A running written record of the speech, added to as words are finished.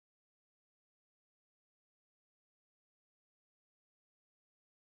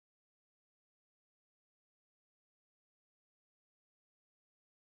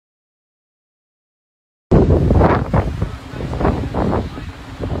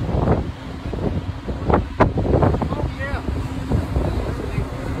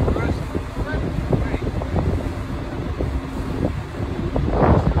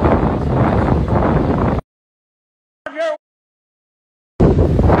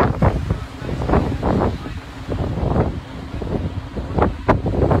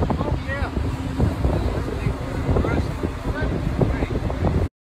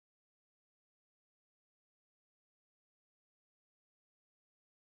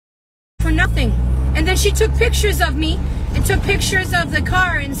for nothing. And then she took pictures of me and took pictures of the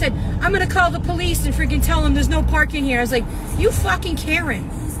car and said, I'm going to call the police and freaking tell them there's no parking here. I was like, you fucking Karen.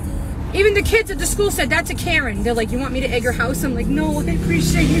 Even the kids at the school said, that's a Karen. They're like, you want me to egg her house? I'm like, no, I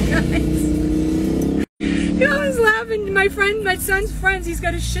appreciate you guys. You know, I was laughing. My son's friends, he's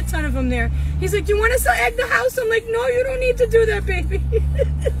got a shit ton of them there. He's like, do you want us to egg the house? I'm like, no, you don't need to do that, baby.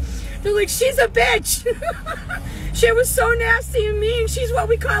 They're like, she's a bitch. She was so nasty and mean. She's what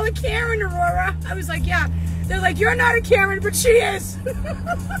we call a Karen, Aurora. I was like, yeah. They're like, you're not a Karen, but she is.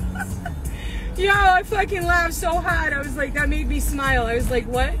 Yo, I fucking laughed so hard. I was like, that made me smile. I was like,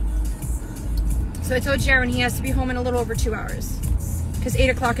 what? So I told Jaron he has to be home in a little over 2 hours. Because 8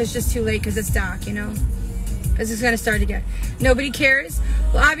 o'clock is just too late because it's dark, you know? Because it's going to start again. Nobody cares.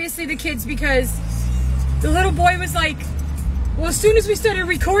 Well, obviously the kids, because the little boy was like, well, as soon as we started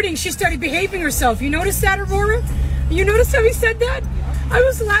recording, she started behaving herself. You noticed that, Aurora? You noticed how he said that? I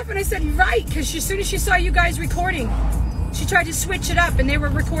was laughing. I said, right, because as soon as she saw you guys recording, she tried to switch it up, and they were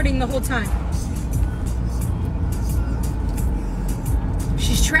recording the whole time.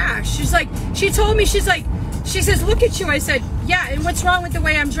 She's trash. She's like, she told me, she says, look at you. I said, yeah, and what's wrong with the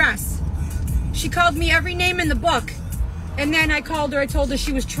way I'm dressed? She called me every name in the book, and then I told her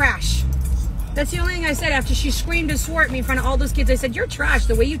she was trash. That's the only thing I said after she screamed and swore at me in front of all those kids. I said, you're trash.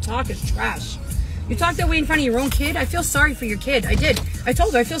 The way you talk is trash. You talk that way in front of your own kid? I feel sorry for your kid. I did. I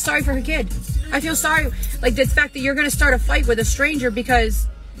told her I feel sorry for her kid. I feel sorry, like the fact that you're going to start a fight with a stranger because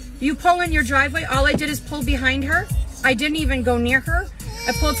you pull in your driveway. All I did is pull behind her. I didn't even go near her.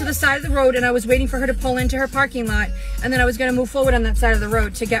 I pulled to the side of the road and I was waiting for her to pull into her parking lot. And then I was going to move forward on that side of the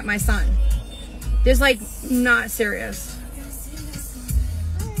road to get my son. There's like, not serious.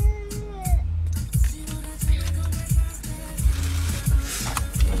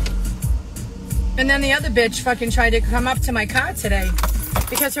 And then the other bitch fucking tried to come up to my car today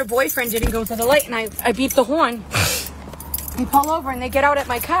because her boyfriend didn't go to the light, and I beeped the horn. They pull over and they get out at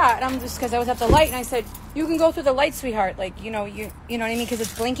my car, and I'm just, because I was at the light, and I said, you can go through the light, sweetheart, like, you know what I mean, because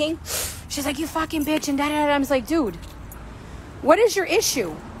it's blinking. She's like, you fucking bitch, and da-da-da. I was like, dude, what is your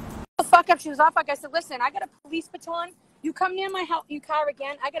issue? The fuck up. She was off. Like, I said, listen, I got a police baton. You come near my car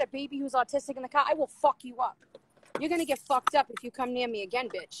again, I got a baby who's autistic in the car, I will fuck you up. You're gonna get fucked up if you come near me again,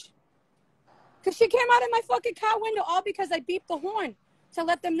 bitch. Because she came out of my fucking car window all because I beeped the horn to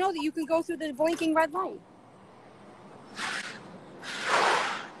let them know that you can go through the blinking red light.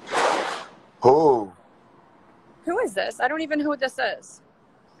 Who? Who is this? I don't even know who this is.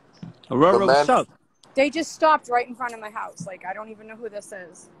 Aurora, what's up? They just stopped right in front of my house. Like, I don't even know who this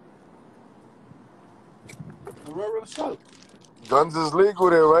is. Aurora, what's up? Guns is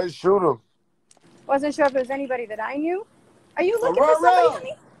legal there, right? Shoot them. Wasn't sure if it was anybody that I knew. Are you looking for somebody for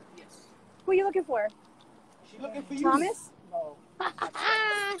me? Who are you looking for? She's looking for you. Thomas? No.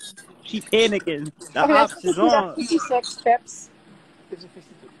 She panicking. The Okay, ops is on. 56 pips.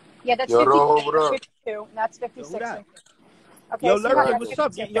 Yeah, that's 52. That's 56. Okay, yo, Lurkin, what's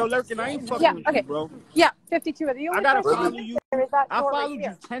up? Yo, Lurkin, I ain't fucking with you, bro. Yeah, 52. I gotta follow you. I followed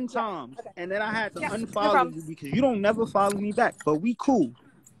you 10 times, and then I had to unfollow you because you don't never follow me back. But we cool.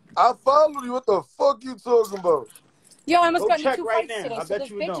 I followed you. What the fuck you talking about? Yo, I almost got into 2 right fights now. today. So this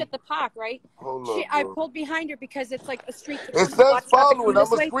bitch at the park, right? Hold on, I pulled behind her because it's like a street. It says following. I'm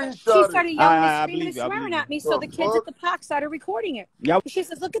a screenshot. She started yelling and screaming and swearing at me. So the kids at the park started recording it. Yep. She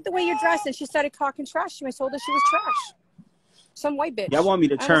says, look at the way you're dressed. And she started talking trash to me. I told her she was trash. Some white bitch. Y'all want me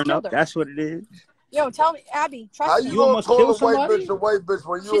to turn up? That's what it is. Yo, tell me, Abby, trust How me. you almost call a white bitch a white bitch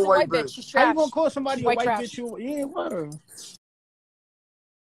when you She's a white bitch? She's trash. How you gonna call somebody a white trash. bitch? Yeah, what?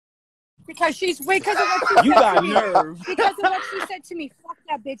 Because she's because of what she said. You got to me. nerve. Because of what she said to me. Fuck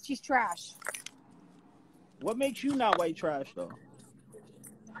that bitch. She's trash. What makes you not white trash though?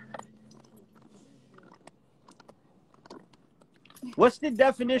 What's the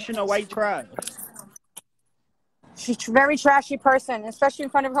definition of white trash? She's a very trashy person, especially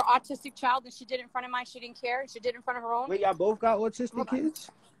in front of her autistic child. And she did it in front of mine. She didn't care. She did it in front of her own. Wait, y'all both got autistic kids?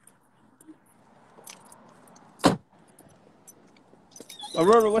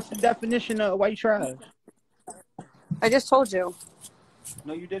 Aurora, what's the definition of white trash? I just told you.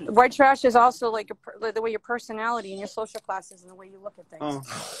 No, you didn't. White trash is also like the way your personality and your social classes and the way you look at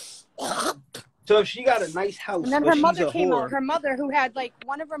things. So if she got a nice house, and then her mother came out. Her mother, who had like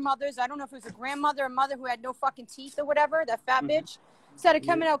one of her mothers, I don't know if it was a grandmother or mother who had no fucking teeth or whatever, that fat bitch, started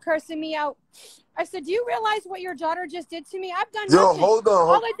coming out cursing me out. I said, do you realize what your daughter just did to me? I've done nothing. Hold on.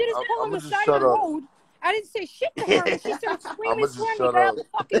 All I did is pull on the side of the road. I didn't say shit to her, and she started screaming, swearing. Got out the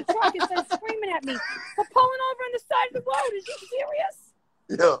fucking truck and started screaming at me for pulling over on the side of the road. Is you serious?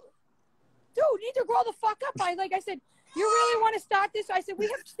 Yeah. Dude, you need to grow the fuck up. I said, You really want to start this? I said, we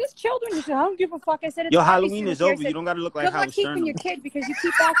have this children. He said, I don't give a fuck. I said, it's Yo, Halloween is over. You don't got to look like Howard Howard Stern. Keeping your kid because you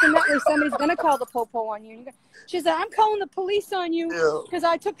keep acting that way. Somebody's going to call the popo on you. She said, I'm calling the police on you because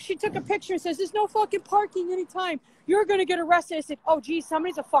she took a picture and says, there's no fucking parking anytime. You're going to get arrested. I said, oh, geez,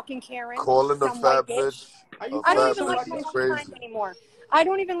 somebody's a fucking Karen. Calling the fat bitch. I don't even like my own kind anymore. I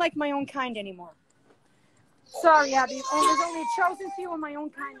don't even like my own kind anymore. Sorry, Abby. There's only a chosen few of my own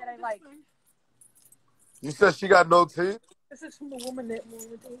kind that I like. You said she got no teeth? This is from a woman that only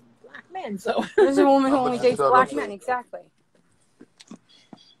dates black men, so. This is a woman who only dates black men, exactly.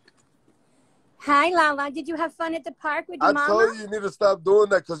 Hi, Lala. Did you have fun at the park with your mama? I told you need to stop doing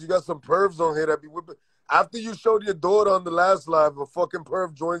that because you got some pervs on here that be whipping. After you showed your daughter on the last live, a fucking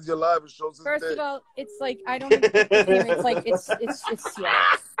perv joins your live and shows his First dick. of all, it's like, I don't even it's like, it's yeah.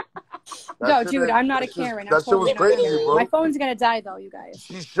 No, dude, I'm not a Karen. That shit was crazy, bro. My phone's gonna die, though, you guys.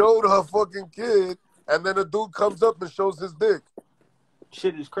 She showed her fucking kid, and then a dude comes up and shows his dick.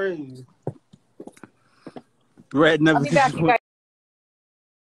 Shit is crazy. Red never. I'll be back, you guys.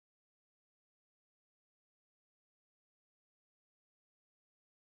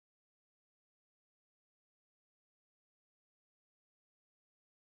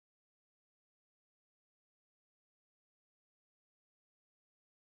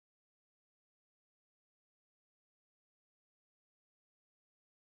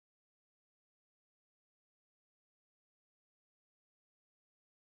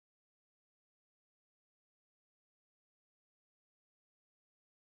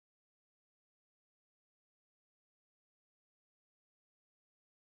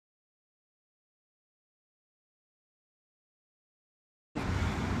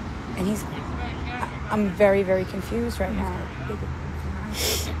 And I'm very, very confused right now.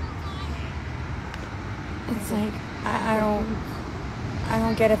 It's like, I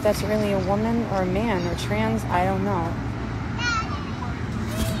don't get if that's really a woman or a man or trans. I don't know.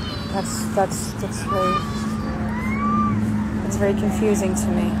 That's very confusing to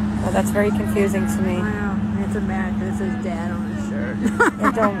me. Well, that's very confusing to me. I know. It's a man because it says dad on his shirt.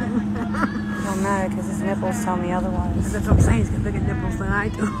 It don't matter because his nipples tell me otherwise. That's what I'm saying. He's got bigger nipples than I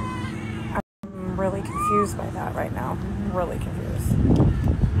do. I'm really confused by that right now. Really confused.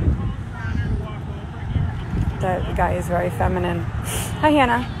 That guy is very feminine. Hi,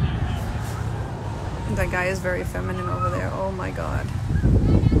 Hannah. That guy is very feminine over there. Oh my God.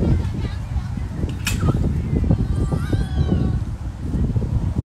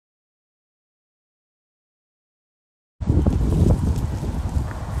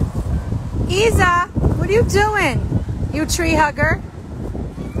 Isa, what are you doing? You tree hugger?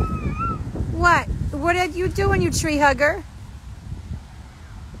 What? What are you doing, you tree hugger?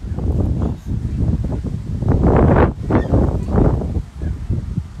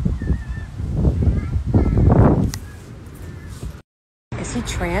 Is he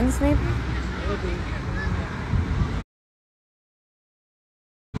trans, maybe?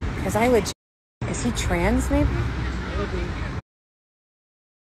 Because I legit... Is he trans, maybe?